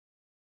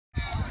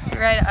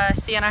write a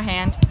C on our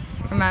hand.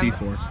 What's the C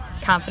for?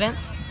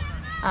 Confidence.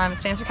 It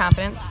stands for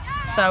confidence.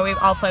 So we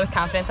all play with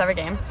confidence every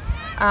game.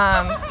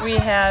 We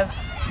have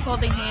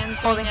holding hands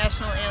during the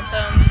national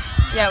anthem.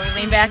 Yeah,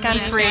 we lean back on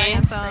free,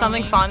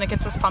 something fun that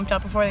gets us pumped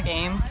up before the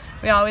game.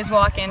 We always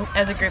walk in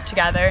as a group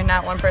together,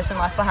 not one person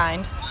left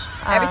behind.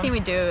 Everything we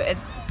do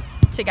is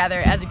together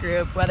as a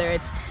group, whether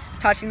it's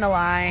touching the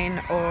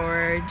line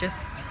or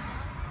just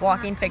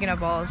walking, picking up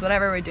balls,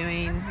 whatever we're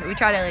doing. We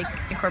try to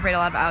incorporate a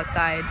lot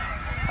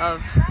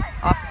of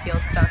off the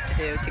field stuff to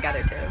do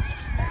together too.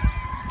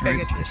 It's a very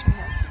good tradition.